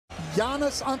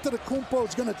Giannis Antetokounmpo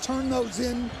is going to turn those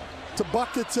in to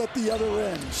buckets at the other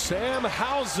end. Sam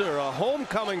Hauser, a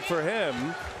homecoming for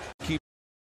him.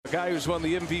 A guy who's won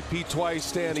the MVP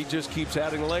twice, and he just keeps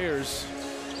adding layers.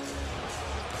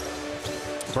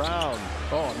 Brown,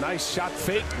 oh, nice shot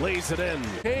fake, lays it in.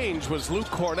 Change was Luke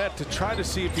Cornett to try to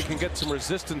see if he can get some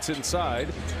resistance inside.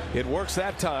 It works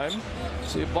that time.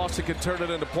 See if Boston can turn it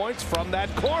into points from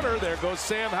that corner. There goes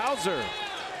Sam Hauser.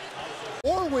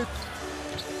 Or with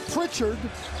Pritchard,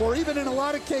 or even in a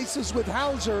lot of cases with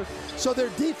Hauser, so their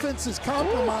defense is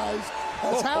compromised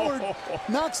as Howard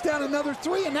knocks down another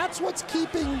three, and that's what's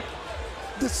keeping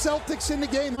the Celtics in the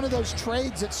game. One of those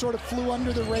trades that sort of flew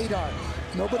under the radar.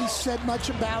 Nobody said much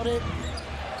about it.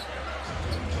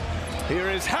 Here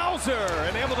is Hauser,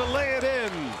 and able to lay it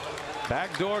in.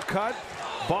 Backdoor cut.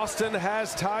 Boston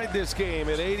has tied this game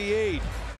at 88.